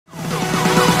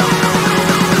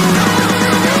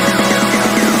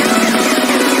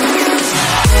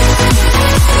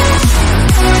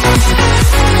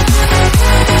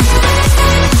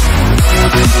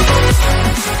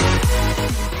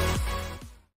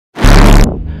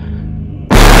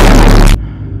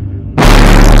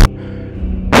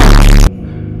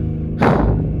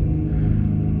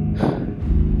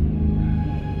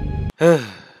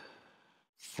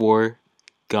Forgotten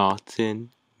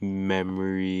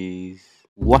memories.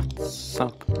 What's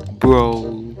up,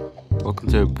 bro? Welcome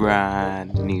to a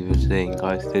brand new thing,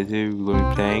 guys. Today we're going to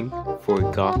be playing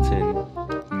Forgotten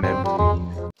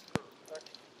Memories.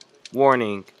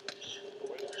 Warning.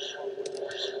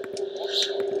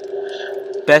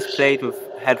 Best played with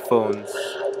headphones.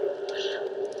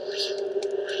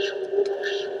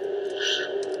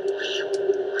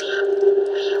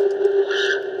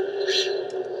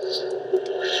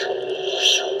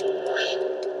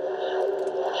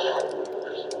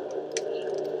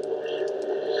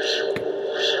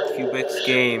 Cubics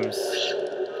Games.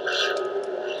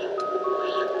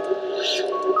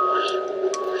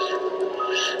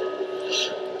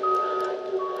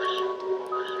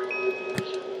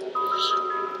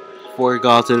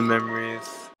 Forgotten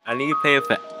Memories. I need to play with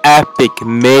an epic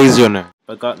maze runner,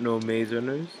 but got no maze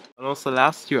runners. And also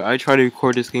last year I tried to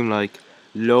record this game like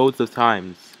loads of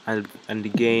times, and the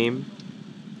game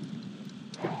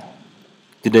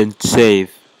didn't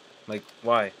save. Like,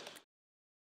 why?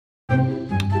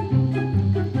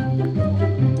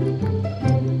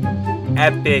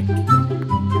 Epic.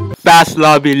 Fast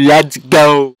lobby, let's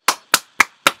go.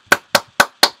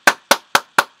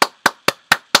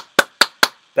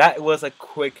 That was a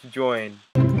quick join.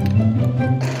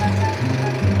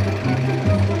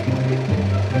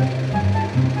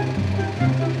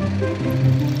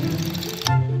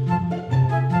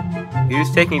 It was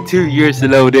taking 2 years to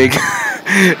loading.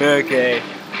 Okay.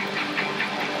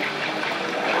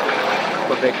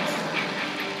 Perfect.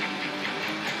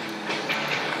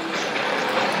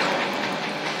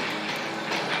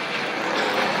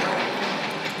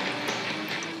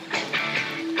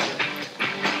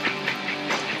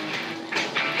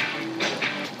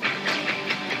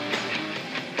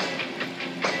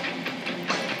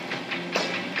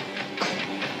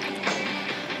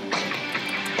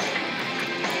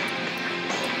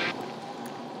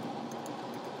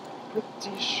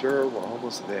 Pretty sure we're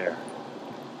almost there.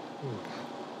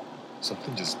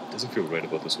 Something just doesn't feel right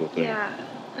about this whole thing. Yeah,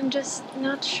 I'm just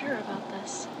not sure about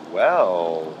this.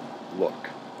 Well, look.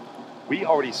 We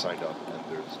already signed up, and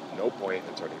there's no point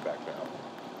in turning back now.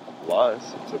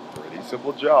 Plus, it's a pretty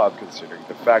simple job considering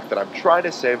the fact that I'm trying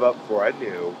to save up for a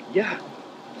new... Yeah,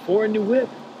 for a new whip.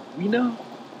 We know.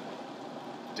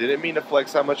 Didn't mean to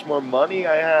flex how much more money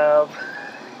I have.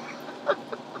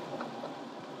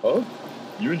 Huh?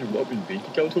 You and your mom in bank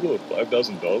account total of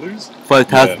 $5,000?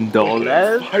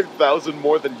 $5,000? 5,000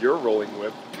 more than you're rolling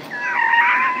with.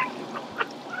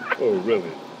 Oh,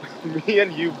 really? Me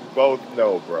and you both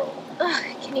know, bro. Ugh,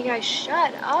 can you guys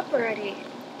shut up already?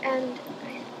 And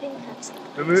I think that's the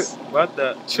place. What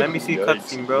the? Let me see Yikes.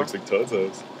 cutscene, bro. Looks like Todd's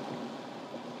house.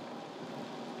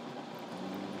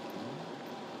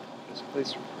 This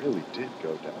place really did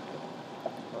go downhill.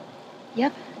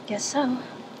 Yep, guess so.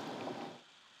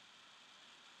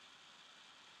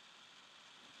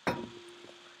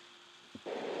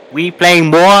 We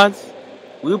playing boys?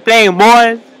 We playing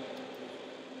boys?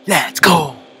 Let's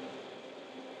go.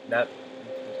 That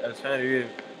I was trying to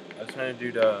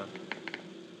do the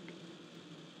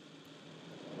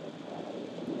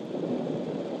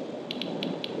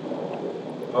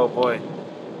oh boy.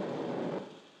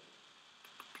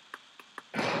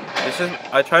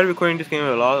 I tried recording this game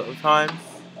a lot of times.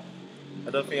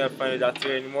 I don't think I find it that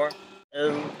good anymore.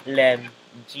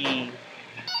 OMG.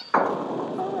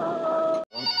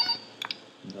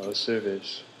 No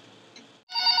service.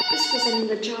 This wasn't in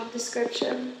the job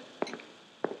description.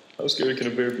 How scary can a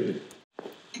bear be?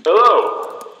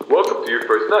 Hello! Welcome to your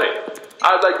first night.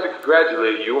 I'd like to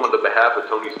congratulate you on the behalf of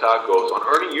Tony's Tacos on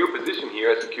earning your position here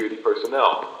as security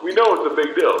personnel. We know it's a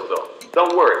big deal, so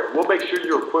don't worry. We'll make sure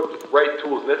you're equipped with the right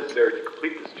tools necessary to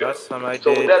complete this job. Last time I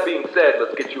So did. with that being said,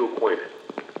 let's get you acquainted.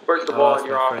 First of all, in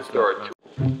your office there are two...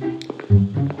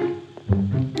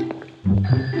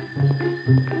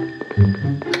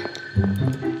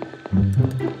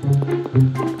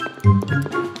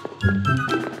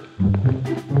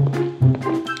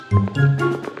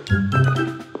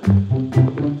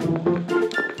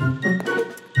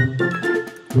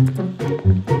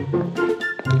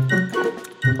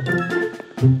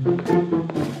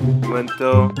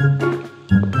 Momento.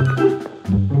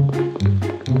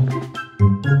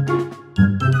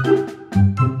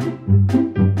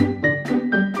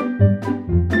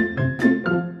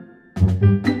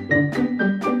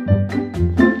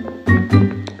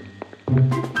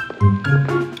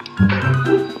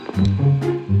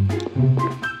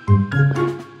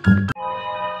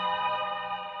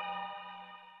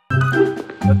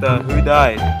 What the? Who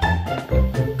died?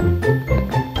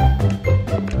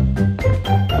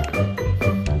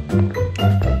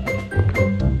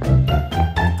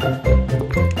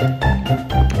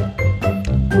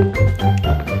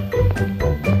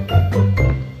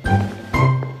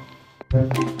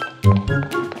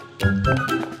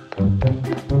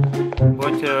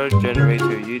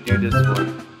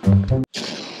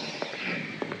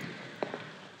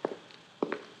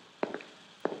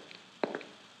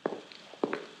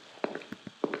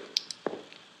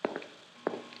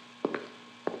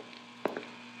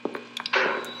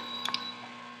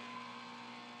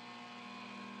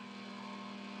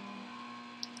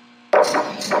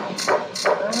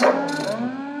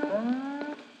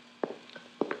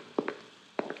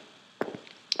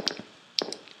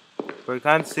 We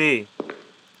can't see.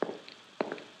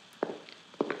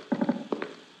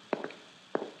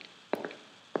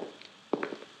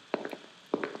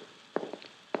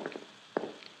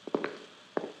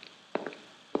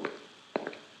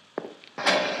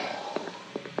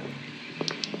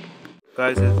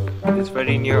 Guys, it's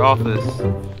ready in your office.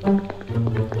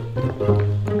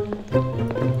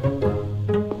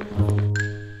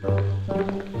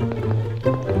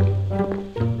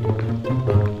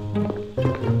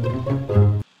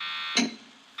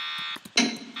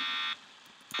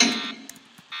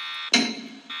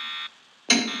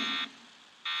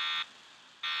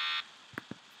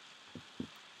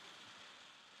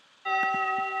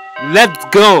 Let's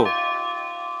go!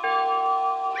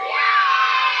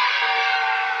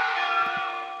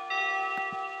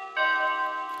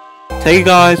 Thank you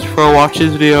guys for watching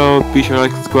this video. Be sure to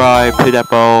like, subscribe, hit that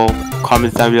bell,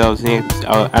 comment down below,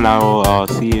 and I will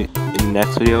see you in the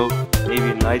next video. Maybe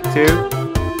in night 2.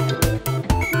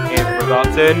 And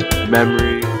forgotten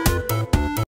memory.